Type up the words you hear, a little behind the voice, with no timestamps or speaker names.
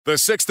The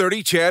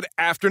 6:30 CHED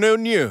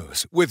Afternoon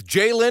News with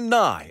Jaylen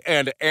Nye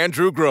and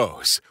Andrew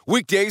Gross.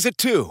 Weekdays at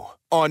 2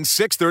 on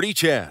 6:30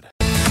 CHED.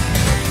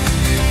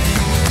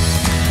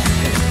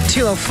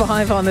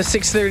 2:05 on the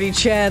 6:30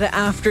 CHED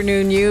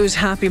Afternoon News.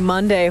 Happy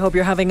Monday. Hope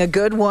you're having a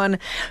good one.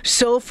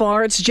 So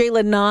far, it's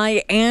Jaylen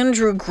Nye,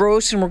 Andrew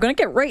Gross, and we're going to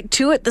get right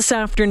to it this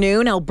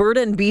afternoon. Alberta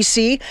and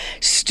BC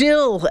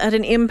still at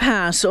an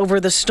impasse over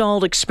the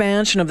stalled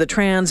expansion of the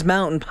Trans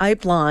Mountain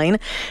Pipeline.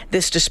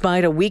 This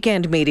despite a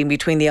weekend meeting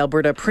between the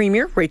Alberta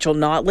Premier, Rachel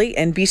Notley,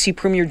 and BC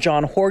Premier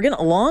John Horgan,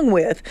 along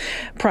with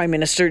Prime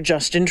Minister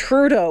Justin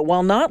Trudeau.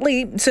 While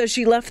Notley says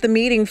she left the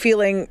meeting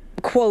feeling,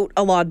 quote,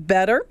 a lot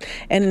better,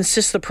 and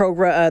insists the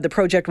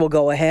project will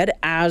go ahead,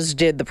 as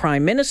did the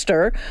Prime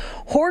Minister,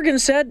 Horgan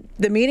said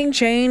the meeting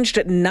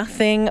changed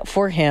nothing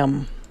for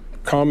him.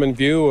 Common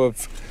view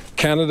of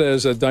Canada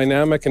as a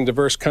dynamic and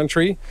diverse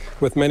country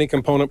with many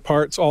component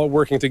parts all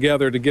working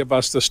together to give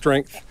us the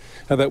strength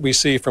that we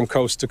see from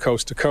coast to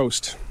coast to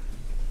coast.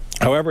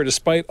 However,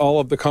 despite all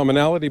of the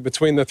commonality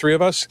between the three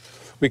of us,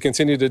 we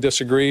continue to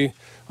disagree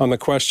on the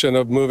question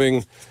of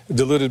moving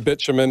diluted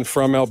bitumen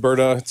from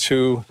Alberta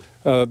to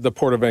the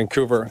Port of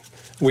Vancouver.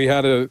 We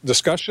had a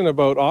discussion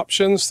about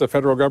options. The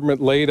federal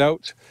government laid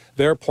out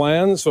their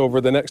plans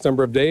over the next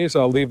number of days.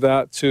 I'll leave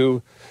that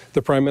to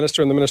the Prime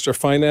Minister and the Minister of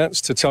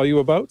Finance to tell you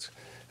about.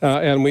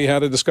 And we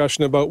had a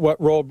discussion about what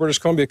role British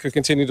Columbia could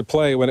continue to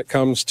play when it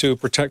comes to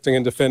protecting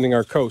and defending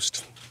our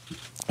coast.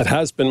 It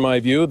has been my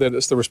view that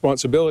it's the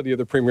responsibility of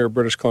the Premier of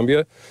British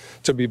Columbia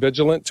to be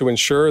vigilant, to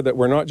ensure that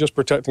we're not just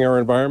protecting our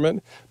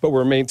environment, but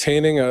we're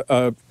maintaining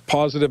a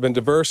positive and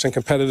diverse and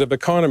competitive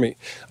economy.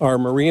 Our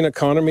marine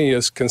economy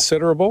is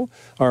considerable.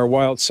 Our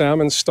wild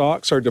salmon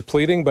stocks are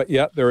depleting, but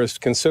yet there is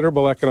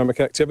considerable economic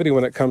activity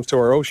when it comes to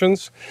our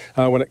oceans.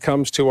 When it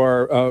comes to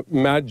our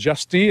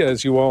majesty,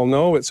 as you all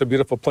know, it's a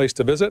beautiful place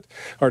to visit.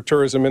 Our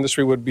tourism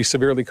industry would be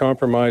severely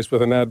compromised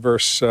with an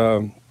adverse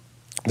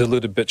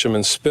diluted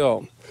bitumen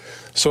spill.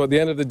 So at the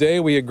end of the day,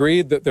 we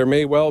agreed that there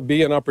may well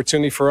be an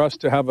opportunity for us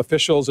to have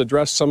officials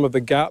address some of the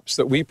gaps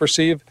that we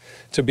perceive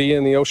to be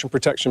in the Ocean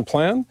Protection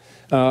Plan.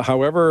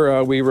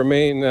 However, we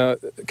remain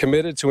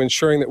committed to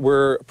ensuring that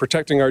we're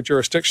protecting our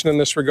jurisdiction in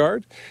this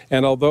regard.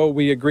 And although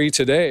we agree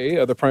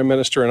today, the Prime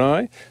Minister and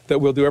I, that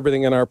we'll do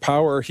everything in our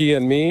power, he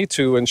and me,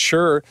 to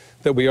ensure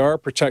that we are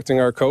protecting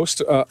our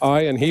coast,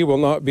 I and he will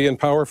not be in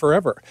power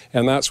forever.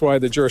 And that's why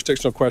the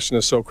jurisdictional question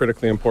is so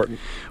critically important.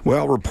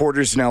 Well,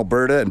 reporters in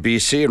Alberta and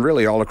BC and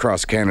really all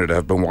across Canada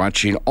have been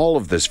watching all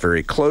of this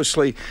very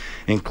closely,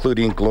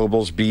 including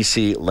Global's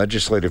BC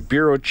Legislative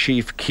Bureau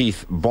Chief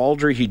Keith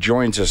Baldry. He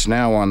joins us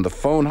now on the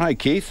phone. Hi,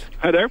 Keith.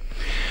 Hi there.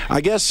 I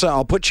guess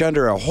I'll put you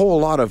under a whole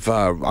lot of,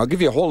 I'll give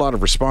you a whole lot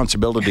of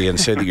responsibility and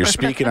say that you're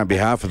speaking on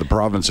behalf of the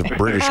province of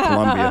British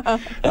Columbia.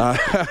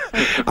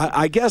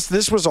 I guess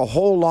this was a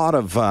whole lot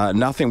of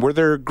nothing. Were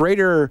there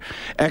greater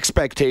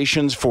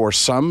expectations for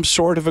some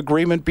sort of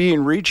agreement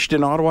being reached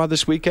in Ottawa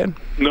this weekend?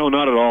 No,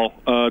 not at all.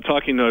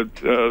 Talking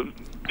to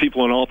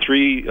people on all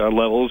three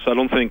levels, I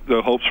don't think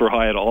the hopes were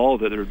high at all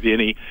that there would be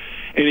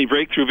any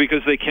breakthrough,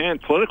 because they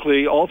can't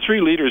politically. All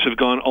three leaders have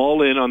gone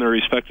all in on their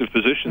respective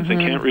positions. They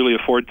can't really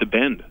afford to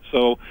bend.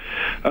 So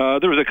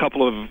there was a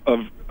couple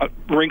of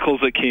wrinkles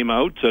that came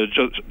out.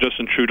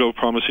 Justin Trudeau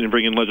promising to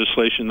bring in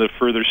legislation that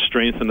further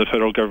strengthen the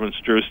federal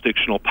government's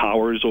jurisdictional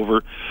powers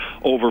over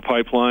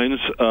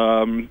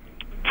pipelines.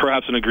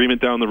 Perhaps an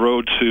agreement down the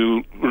road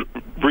to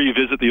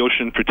revisit the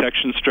ocean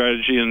protection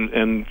strategy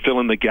and fill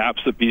in the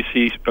gaps that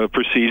BC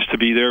perceives to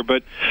be there.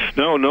 But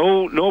no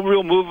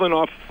real movement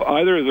off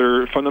either of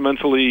their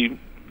fundamentally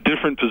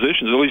different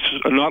positions. At least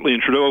Notley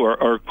and Trudeau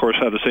are of course,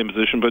 have the same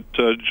position, but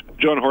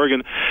John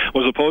Horgan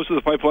was opposed to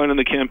the pipeline in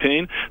the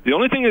campaign. The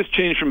only thing that's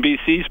changed from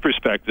BC's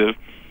perspective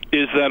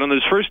is that on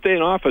his first day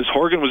in office,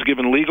 Horgan was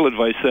given legal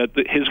advice that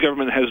his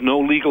government has no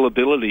legal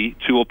ability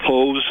to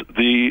oppose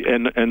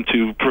and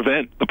to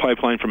prevent the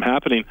pipeline from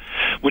happening,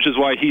 which is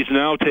why he's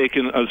now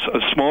taken a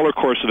smaller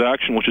course of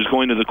action, which is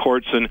going to the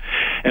courts and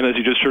as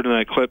you just heard in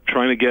that clip,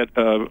 trying to get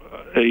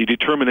a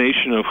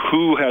determination of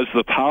who has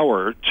the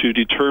power to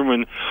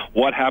determine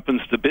what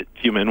happens to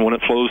bitumen when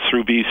it flows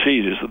through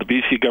BC. Is it the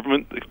BC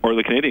government or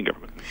the Canadian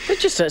government?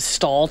 It's just a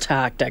stall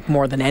tactic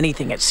more than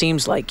anything, it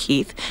seems like,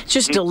 Keith. It's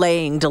just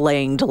delaying.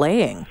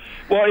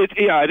 Well, it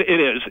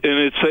is,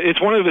 and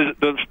it's one of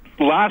the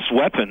last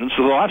weapons,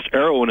 the last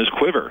arrow in his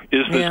quiver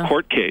is this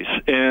court case,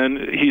 and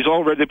he's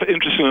already.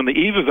 Interesting, on the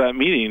eve of that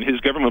meeting, his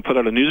government put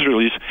out a news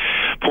release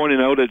pointing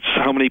out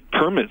how many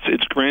permits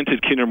it's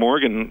granted Kinder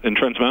Morgan and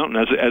Trans Mountain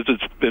as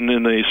it's been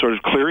in a sort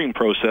of clearing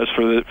process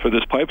for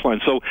this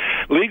pipeline. So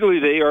legally,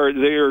 they are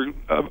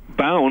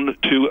bound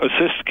to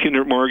assist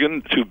Kinder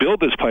Morgan to build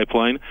this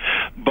pipeline,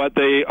 but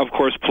they, of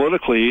course,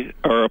 politically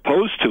are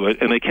opposed to it,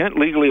 and they can't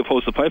legally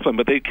oppose the pipeline,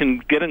 but they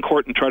can get in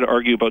court and try to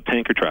argue about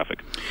tanker traffic.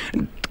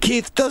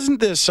 Keith,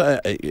 doesn't this, I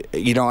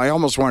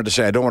almost wanted to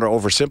say I don't want to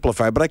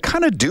oversimplify, but I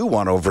kind of do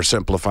want to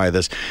oversimplify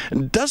this.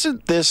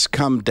 Doesn't this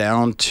come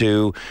down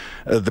to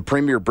the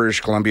Premier of British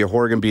Columbia,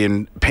 Horgan,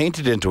 being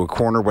painted into a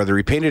corner, whether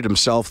he painted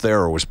himself there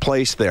or was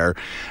placed there?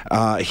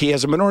 He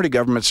has a minority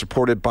government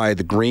supported by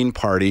the Green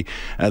Party.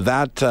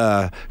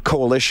 That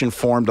coalition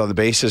formed on the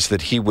basis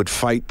that he would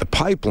fight the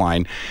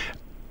pipeline.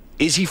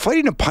 Is he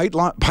fighting a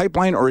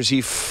pipeline, or is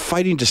he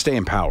fighting to stay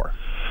in power?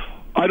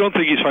 I don't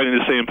think he's fighting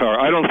to stay in power.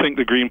 I don't think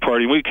the Green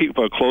Party, we keep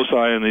a close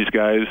eye on these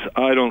guys,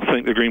 I don't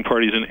think the Green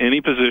Party is in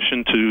any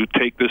position to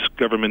take this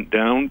government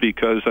down,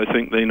 because I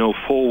think they know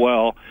full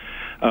well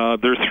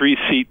their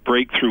 3-seat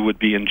breakthrough would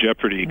be in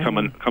jeopardy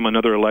come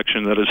another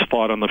election that is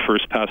fought on the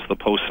first past the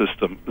post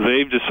system.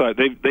 They've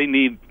decided they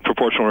need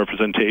proportional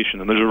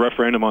representation, and there's a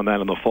referendum on that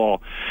in the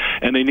fall,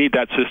 and they need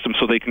that system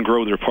so they can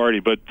grow their party.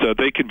 But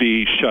they could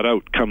be shut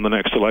out come the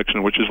next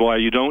election, which is why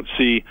you don't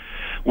see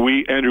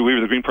Andrew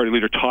Weaver, the Green Party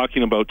leader,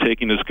 talking about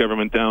taking this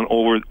government down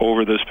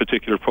over this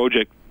particular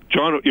project.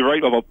 John, you're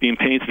right about being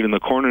painted in the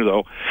corner,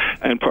 though,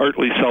 and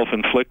partly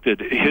self-inflicted.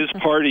 His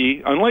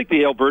party, unlike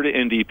the Alberta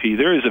NDP,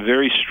 there is a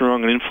very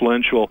strong and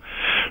influential,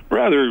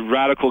 rather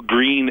radical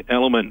green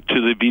element to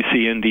the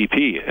BC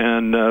NDP,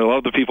 and a lot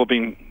of the people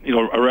being,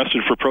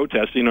 arrested for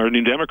protesting are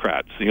New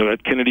Democrats.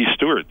 That Kennedy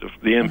Stewart,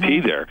 the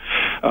MP there,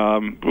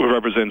 who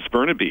represents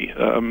Burnaby,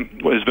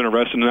 has been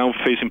arrested and now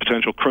facing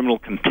potential criminal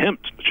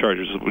contempt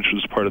charges, which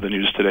was part of the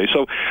news today.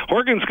 So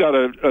Horgan's got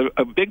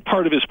a big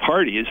part of his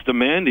party is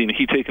demanding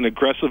he take an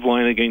aggressive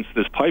line against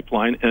this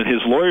pipeline, and his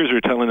lawyers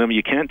are telling him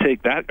you can't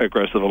take that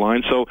aggressive a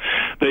line. So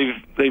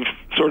they've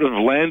sort of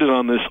landed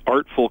on this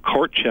artful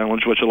court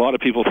challenge, which a lot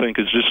of people think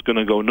is just going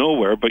to go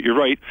nowhere. But you're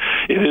right,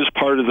 it is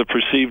part of the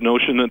perceived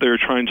notion that they're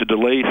trying to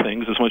delay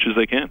things as much as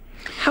they can.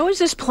 How is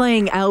this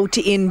playing out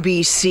in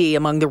BC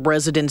among the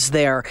residents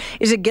there?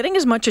 Is it getting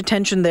as much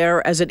attention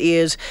there as it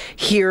is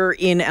here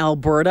in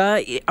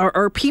Alberta?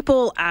 Are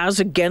people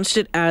as against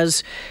it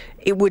as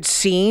it would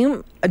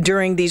seem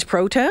during these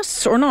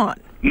protests, or not?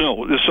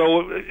 No.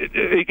 So,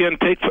 again,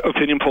 take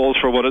opinion polls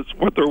for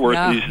what they're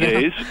worth these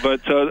days.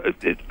 But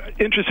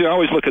interesting, I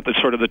always look at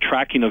the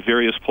tracking of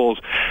various polls.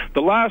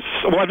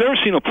 I've never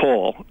seen a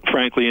poll,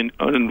 frankly,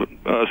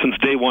 since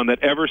day one that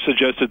ever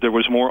suggested there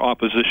was more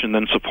opposition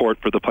than support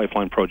for the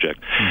pipeline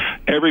project.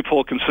 Every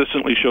poll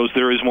consistently shows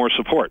there is more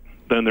support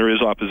than there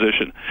is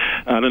opposition.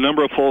 And a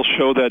number of polls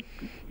show that,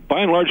 by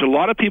and large, a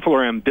lot of people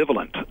are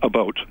ambivalent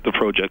about the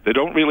project. They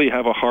don't really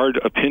have a hard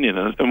opinion.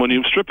 And when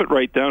you strip it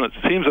right down, it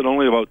seems that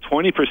only about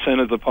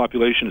 20% of the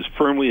population is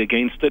firmly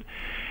against it,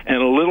 and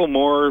a little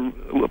more,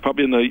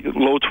 probably in the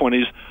low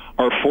 20s,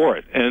 are for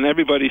it. And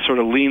everybody sort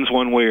of leans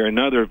one way or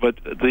another. But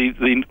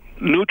the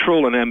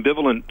neutral and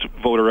ambivalent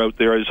voter out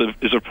there is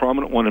a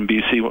prominent one in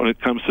BC when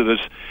it comes to this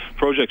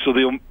project. So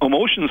the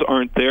emotions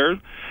aren't there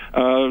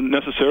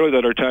necessarily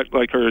that are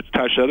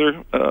attached to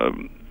other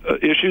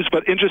issues.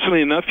 But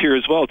interestingly enough here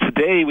as well,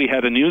 today we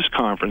had a news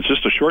conference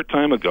just a short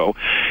time ago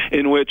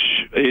in which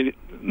a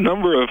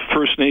number of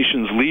First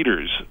Nations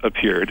leaders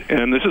appeared,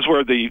 and this is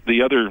where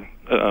the other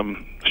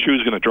shoe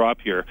is going to drop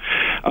here,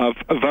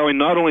 vowing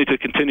not only to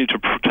continue to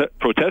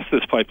protest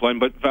this pipeline,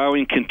 but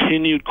vowing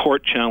continued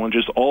court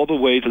challenges all the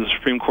way to the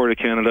Supreme Court of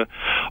Canada,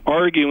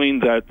 arguing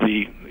that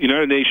the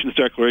United Nations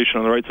Declaration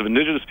on the Rights of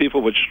Indigenous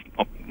People, which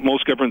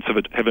most governments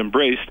have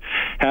embraced,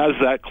 has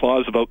that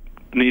clause about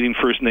needing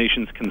First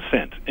Nations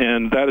consent.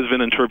 And that has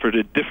been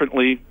interpreted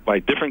differently by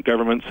different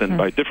governments and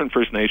by different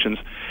First Nations.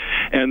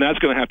 And that's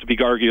going to have to be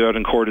argued out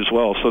in court as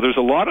well. So there's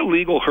a lot of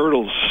legal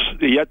hurdles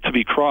yet to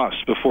be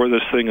crossed before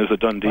this thing is a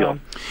done deal.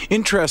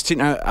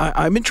 Interesting.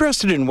 I'm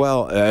interested in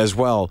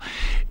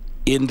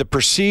in the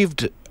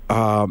perceived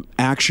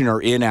action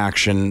or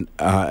inaction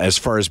as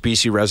far as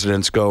BC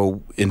residents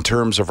go in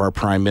terms of our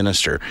Prime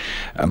Minister,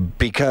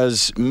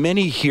 because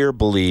many here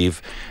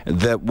believe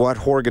that what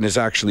Horgan is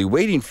actually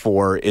waiting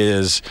for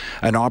is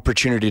an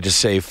opportunity to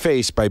save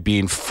face by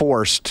being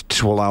forced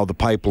to allow the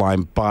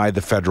pipeline by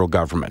the federal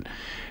government.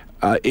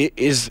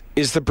 Is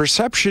the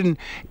perception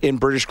in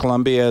British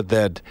Columbia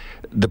that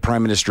the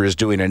Prime Minister is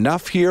doing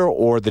enough here,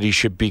 or that he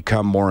should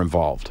become more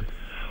involved?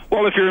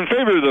 Well, if you're in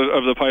favor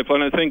of the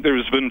pipeline, I think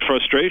there's been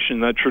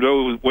frustration that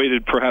Trudeau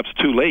waited perhaps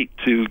too late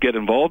to get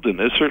involved in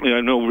this. Certainly,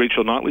 I know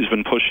Rachel Notley's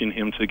been pushing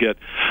him to get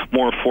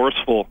more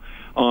forceful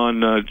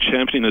on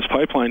championing this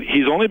pipeline.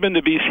 He's only been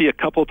to BC a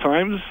couple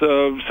times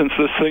since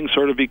this thing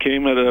sort of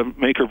became a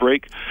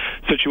make-or-break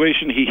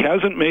situation. He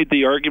hasn't made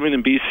the argument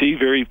in BC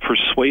very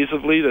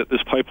persuasively that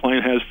this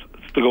pipeline has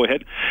to go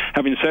ahead.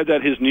 Having said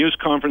that, his news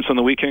conference on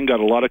the weekend got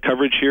a lot of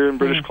coverage here in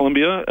British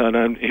Columbia,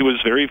 and he was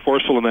very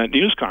forceful in that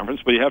news conference,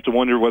 but you have to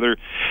wonder whether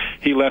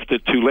he left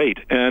it too late.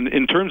 And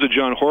in terms of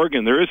John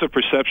Horgan, there is a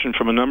perception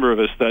from a number of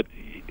us that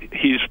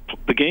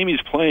the game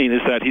he's playing is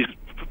that he's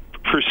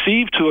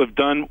perceived to have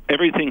done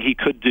everything he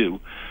could do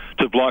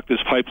to block this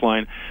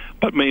pipeline,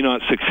 but may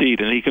not succeed.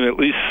 And he can at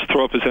least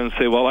throw up his hand and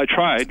say, well, I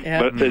tried,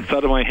 but it's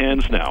out of my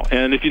hands now.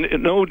 And if you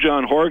know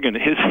John Horgan,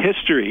 his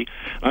history,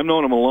 I've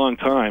known him a long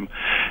time,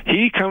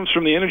 he comes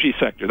from the energy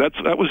sector.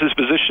 That was his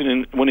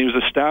position when he was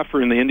a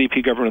staffer in the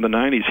NDP government in the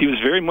 90s. He was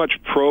very much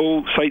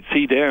pro-Site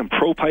C Dam,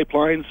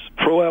 pro-pipelines,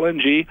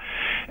 pro-LNG,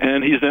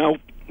 and he's now,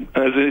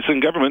 as he's in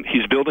government,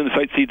 he's building the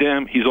Site C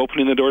Dam, he's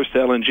opening the doors to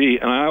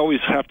LNG, and I always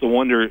have to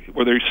wonder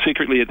whether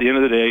secretly at the end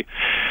of the day,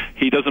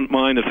 he doesn't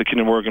mind if the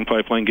Kinder Morgan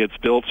pipeline gets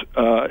built,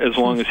 as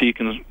long as he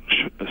can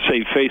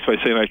save face by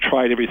saying, I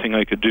tried everything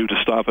I could do to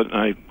stop it, and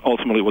I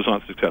ultimately was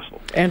not successful.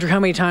 Andrew, how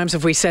many times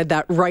have we said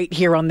that right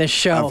here on this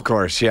show? Of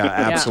course, yeah,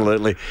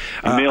 absolutely.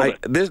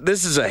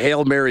 This is a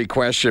Hail Mary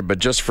question, but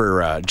just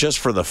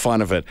for the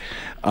fun of it,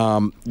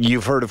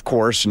 you've heard, of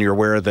course, and you're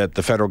aware that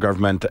the federal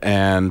government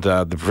and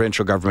the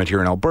provincial government here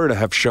in Alberta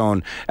have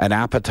shown an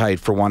appetite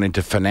for wanting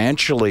to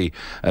financially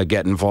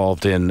get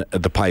involved in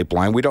the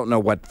pipeline. We don't know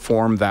what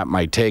form that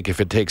might take, if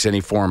it takes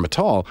any form at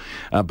all,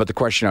 but the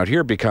question out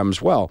here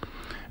becomes, well,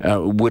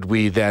 would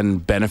we then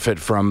benefit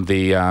from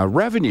the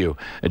revenue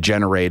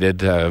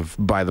generated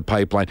by the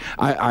pipeline?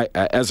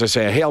 As I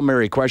say, a Hail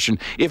Mary question.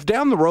 If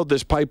down the road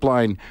this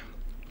pipeline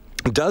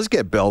does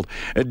get built,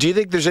 do you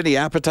think there's any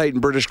appetite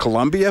in British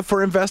Columbia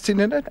for investing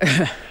in it?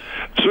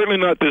 Certainly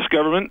not this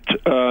government.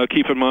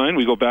 Keep in mind,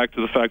 we go back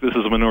to the fact this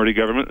is a minority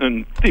government,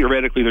 and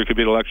theoretically there could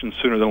be an election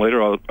sooner than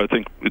later. I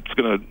think it's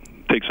going to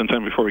take some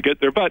time before we get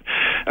there. But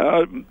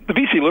the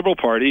BC Liberal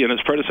Party and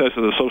its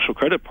predecessor, the Social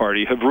Credit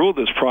Party, have ruled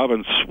this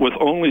province with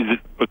only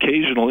the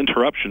occasional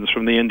interruptions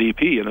from the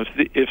NDP. And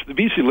if the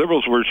BC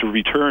Liberals were to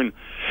return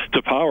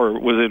to power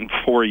within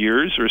 4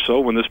 years or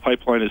so, when this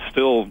pipeline is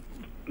still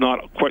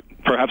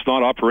perhaps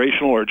not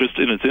operational or just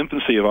in its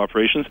infancy of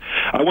operations,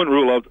 I wouldn't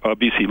rule out a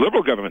BC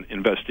Liberal government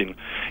investing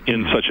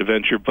in such a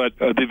venture. But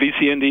the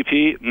BC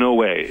NDP, no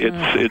way.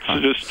 It's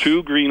just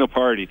too green a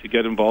party to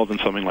get involved in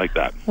something like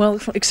that. Well,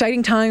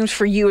 exciting times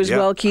for you as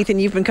well, Keith,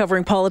 and you've been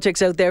covering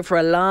politics out there for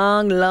a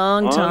long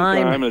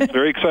time. It's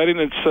very exciting.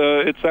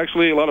 It's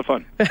actually a lot of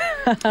fun.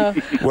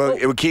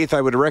 Well, Keith,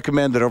 I would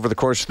recommend that over the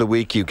course of the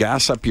week you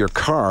gas up your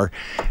car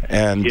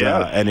and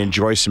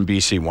enjoy some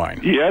BC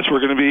wine. Yes, we're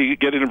going to be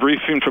getting a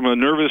briefing from a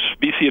nervous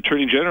BC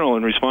Attorney General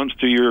in response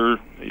to your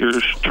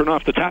turn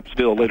off the taps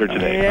bill later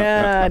today.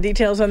 Yeah,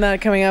 details on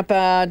that coming up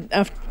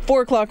at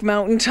 4 o'clock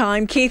Mountain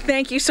Time. Keith,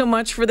 thank you so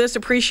much for this.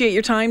 Appreciate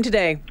your time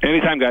today.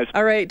 Anytime, guys.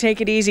 All right,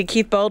 take it easy.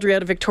 Keith Baldry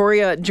out of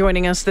Victoria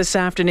joining us this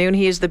afternoon.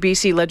 He is the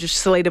BC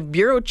Legislative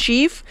Bureau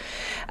Chief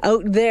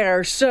out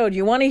there. So do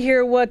you want to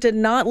hear what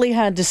Notley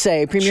had to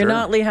say? Premier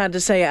Notley had to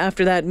say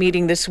after that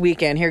meeting this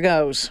weekend. Here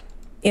goes.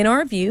 In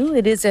our view,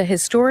 it is a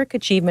historic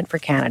achievement for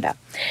Canada.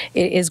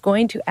 It is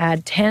going to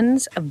add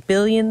tens of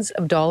billions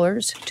of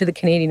dollars to the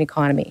Canadian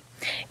economy.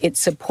 It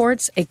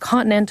supports a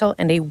continental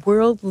and a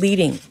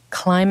world-leading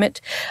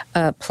climate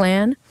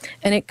plan,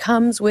 and it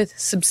comes with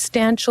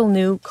substantial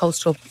new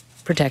coastal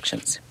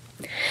protections.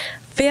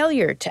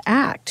 Failure to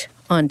act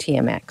on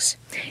TMX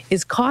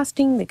is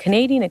costing the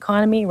Canadian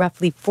economy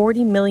roughly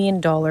 $40 million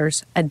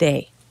a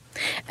day,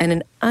 and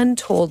an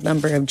untold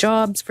number of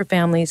jobs for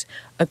families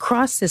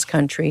across this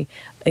country,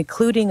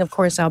 including, of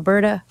course,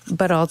 Alberta,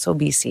 but also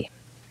BC,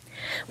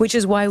 which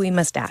is why we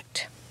must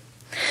act.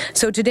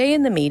 So today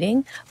in the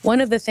meeting, one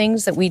of the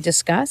things that we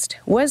discussed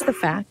was the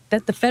fact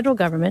that the federal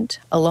government,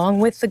 along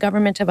with the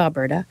government of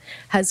Alberta,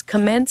 has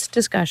commenced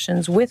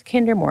discussions with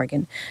Kinder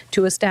Morgan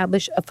to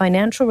establish a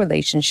financial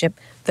relationship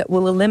that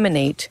will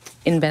eliminate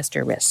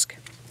investor risk.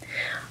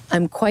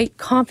 I'm quite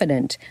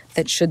confident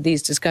that should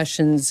these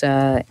discussions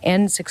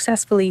end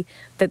successfully,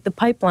 that the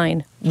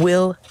pipeline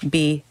will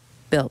be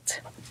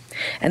built.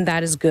 And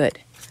that is good,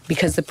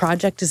 because the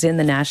project is in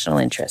the national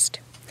interest.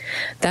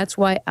 That's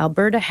why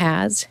Alberta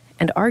has,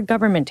 and our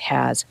government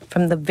has,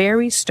 from the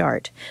very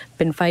start,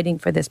 been fighting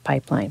for this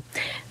pipeline.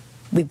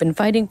 We've been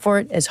fighting for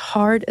it as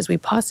hard as we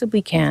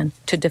possibly can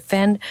to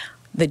defend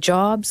the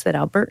jobs that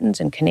Albertans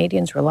and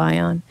Canadians rely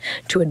on,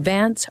 to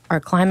advance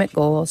our climate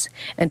goals,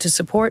 and to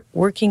support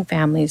working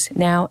families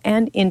now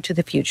and into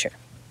the future.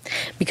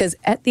 Because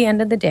at the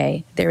end of the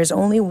day, there is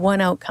only one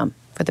outcome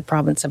for the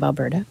province of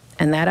Alberta,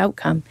 and that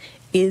outcome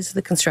is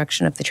the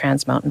construction of the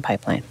Trans Mountain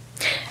Pipeline.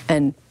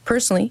 And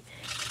personally,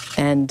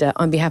 and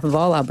on behalf of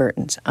all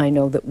Albertans, I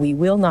know that we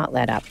will not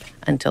let up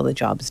until the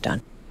job is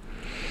done.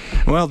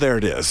 Well, there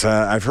it is.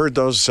 I've heard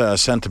those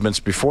sentiments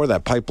before.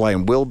 That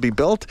pipeline will be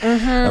built,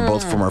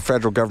 both from our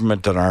federal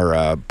government and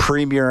our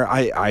premier.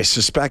 I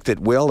suspect it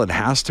will and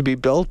has to be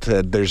built.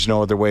 There's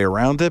no other way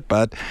around it.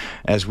 But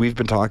as we've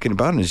been talking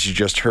about, and as you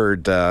just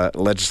heard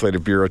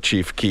Legislative Bureau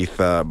Chief Keith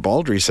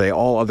Baldry say,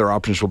 all other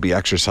options will be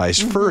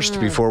exercised first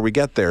before we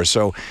get there.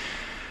 So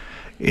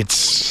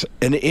it's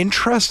an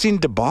interesting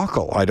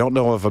debacle. I don't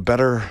know of a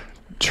better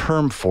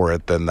term for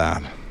it than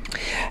that.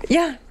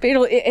 Yeah,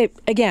 it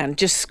again,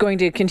 just going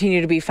to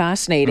continue to be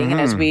fascinating. And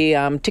as we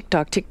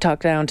tick-tock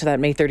down to that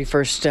May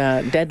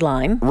 31st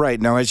deadline. Right.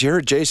 Now, as you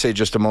heard Jay say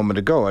just a moment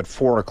ago, at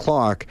 4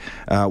 o'clock,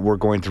 we're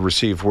going to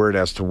receive word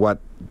as to what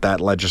that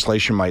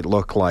legislation might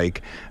look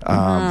like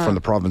from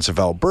the province of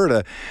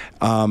Alberta,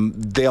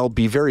 they'll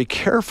be very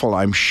careful,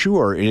 I'm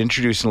sure, in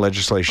introducing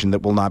legislation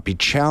that will not be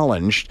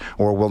challenged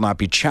or will not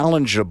be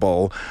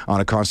challengeable on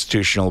a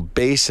constitutional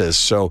basis.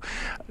 So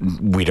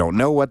we don't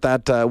know what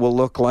that will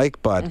look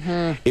like, but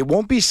it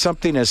won't be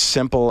something as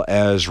simple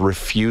as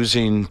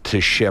refusing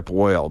to ship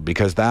oil,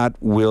 because that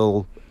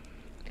will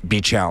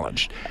be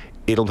challenged.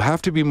 It'll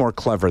have to be more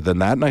clever than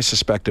that, and I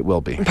suspect it will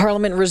be.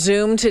 Parliament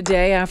resumed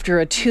today after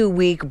a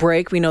 2-week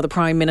break. We know the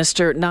Prime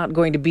Minister not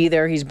going to be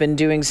there. He's been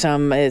doing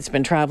it's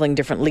been traveling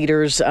different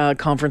leaders,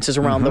 conferences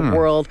around the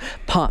world,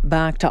 popped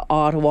back to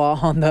Ottawa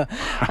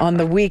on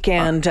the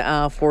weekend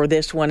for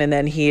this one, and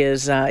then he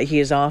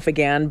is off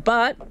again.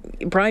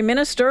 But Prime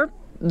Minister,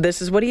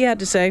 this is what he had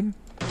to say.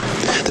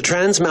 The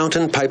Trans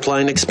Mountain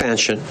Pipeline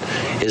expansion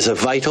is a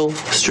vital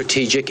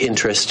strategic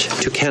interest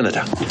to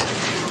Canada.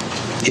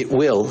 It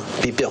will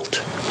be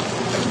built.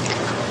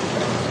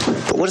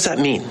 But what does that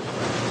mean,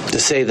 to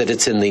say that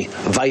it's in the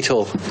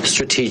vital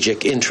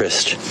strategic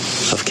interest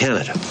of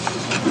Canada?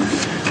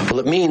 Well,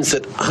 it means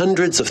that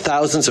hundreds of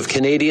thousands of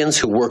Canadians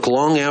who work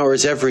long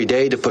hours every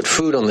day to put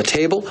food on the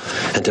table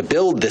and to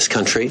build this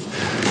country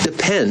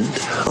depend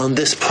on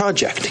this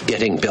project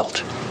getting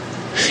built.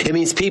 It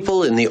means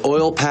people in the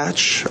oil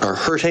patch are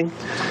hurting,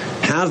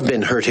 have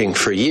been hurting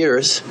for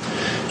years,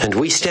 and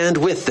we stand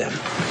with them,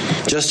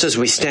 just as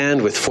we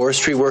stand with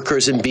forestry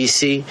workers in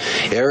BC,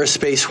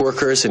 aerospace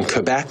workers in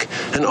Quebec,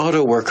 and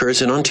auto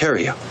workers in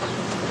Ontario.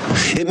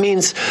 It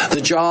means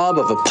the job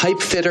of a pipe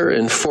fitter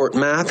in Fort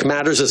Mac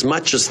matters as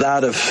much as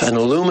that of an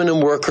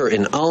aluminum worker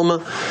in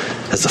Alma,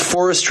 as the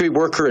forestry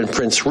worker in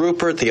Prince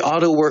Rupert, the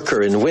auto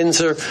worker in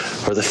Windsor,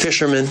 or the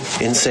fisherman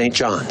in St.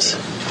 John's.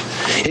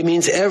 It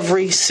means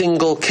every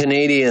single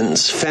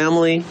Canadian's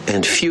family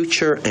and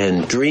future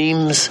and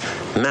dreams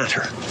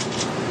matter.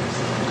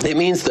 It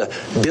means the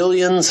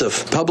billions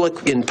of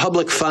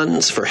public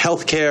funds for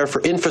healthcare, for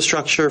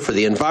infrastructure, for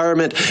the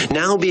environment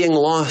now being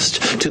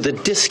lost to the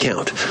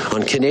discount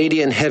on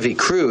Canadian heavy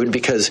crude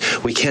because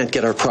we can't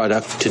get our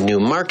product to new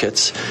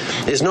markets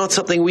is not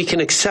something we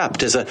can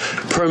accept as a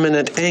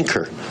permanent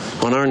anchor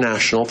on our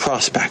national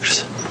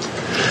prospects.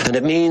 And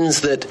it means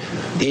that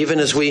even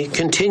as we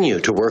continue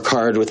to work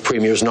hard with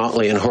Premiers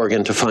Notley and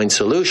Horgan to find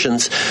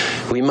solutions,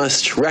 we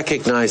must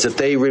recognize that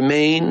they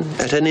remain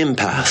at an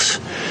impasse,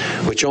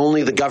 which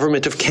only the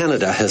Government of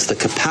Canada has the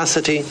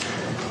capacity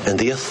and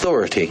the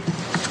authority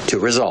to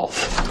resolve.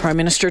 Prime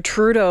Minister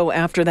Trudeau,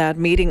 after that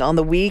meeting on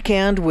the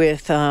weekend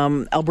with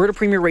Alberta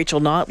Premier Rachel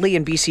Notley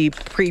and BC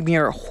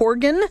Premier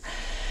Horgan.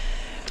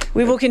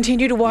 We will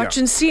continue to watch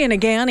and see. And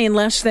again, in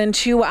less than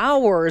 2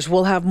 hours,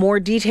 we'll have more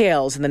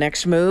details in the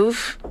next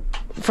move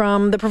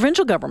from the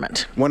provincial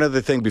government. One other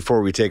thing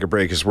before we take a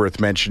break is worth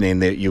mentioning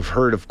that you've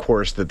heard, of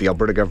course, that the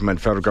Alberta government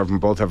and federal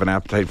government both have an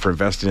appetite for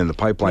investing in the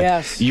pipeline.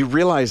 Yes. You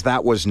realize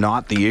that was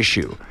not the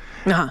issue.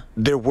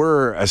 There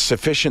was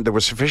sufficient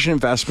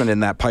investment in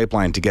that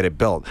pipeline to get it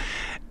built.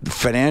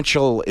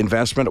 Financial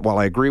investment, while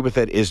I agree with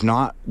it,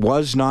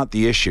 was not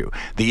the issue.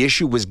 The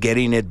issue was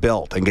getting it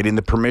built and getting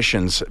the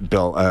permissions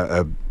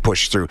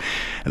pushed through.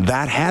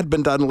 That had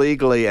been done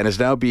legally and is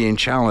now being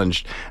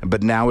challenged,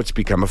 but now it's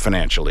become a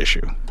financial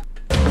issue.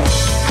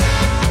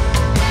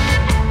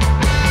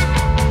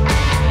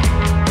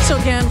 So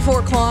again,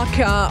 4 o'clock,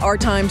 our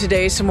time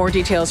today. Some more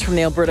details from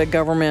the Alberta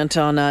government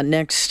on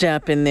next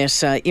step in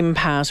this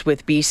impasse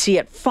with BC.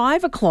 At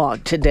 5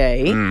 o'clock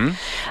today,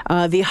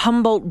 the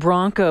Humboldt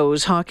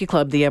Broncos Hockey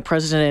Club, the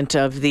president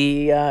of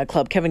the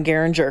club, Kevin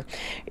Geringer,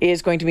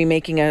 is going to be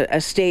making a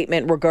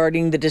statement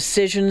regarding the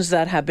decisions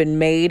that have been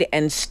made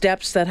and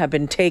steps that have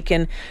been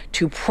taken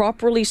to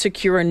properly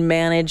secure and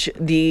manage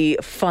the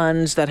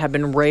funds that have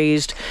been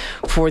raised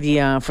for the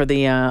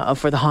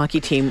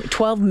hockey team.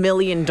 $12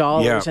 million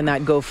in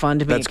that GoFundMe.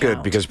 That's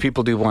good, because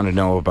people do want to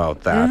know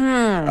about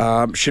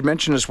that. Should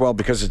mention as well,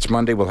 because it's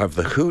Monday, we'll have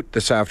the Hoot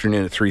this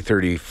afternoon at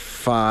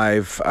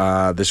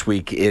 3:35. This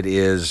week it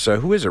is,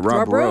 who is it?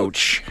 Rob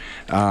Roach,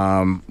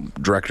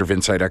 Director of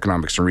Insight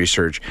Economics and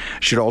Research.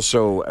 Should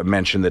also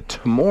mention that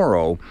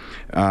tomorrow,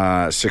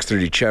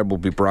 6:30 CHED will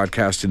be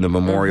broadcasting the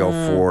memorial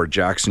for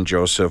Jackson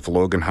Joseph,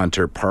 Logan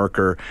Hunter,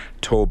 Parker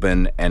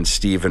Tobin, and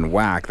Stephen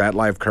Wack. That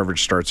live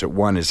coverage starts at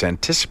 1, is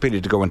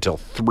anticipated to go until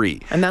 3.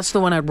 And that's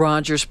the one at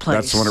Rogers Place.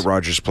 That's the one at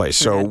Rogers Place.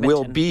 So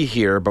we'll be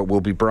here, but we'll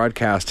be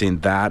broadcasting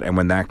that, and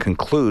when that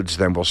concludes,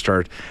 then we'll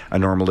start a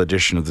normal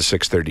edition of the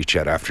 6:30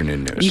 CHED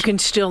Afternoon News. You can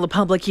still, the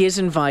public is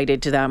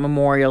invited to that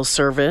memorial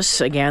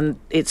service. Again,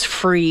 it's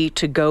free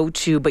to go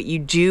to, but you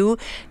do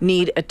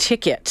need a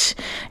ticket.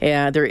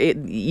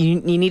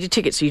 You need a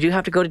ticket, so you do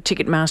have to go to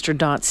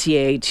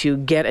ticketmaster.ca to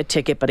get a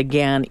ticket, but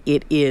again,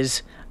 it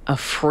is a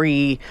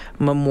free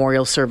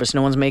memorial service.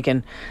 No one's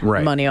making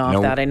money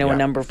off that. I know a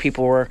number of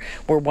people were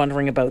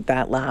wondering about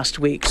that last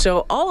week.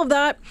 So all of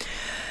that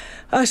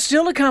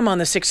still to come on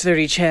the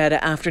 6:30 CHED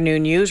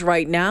Afternoon News.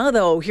 Right now,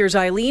 though, here's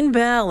Eileen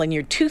Bell and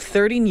your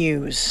 2:30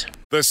 News.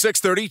 The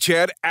 6:30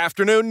 CHED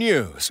Afternoon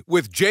News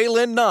with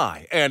Jaylen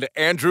Nye and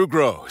Andrew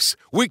Gross.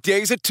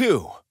 Weekdays at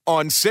 2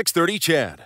 on 6:30 CHED.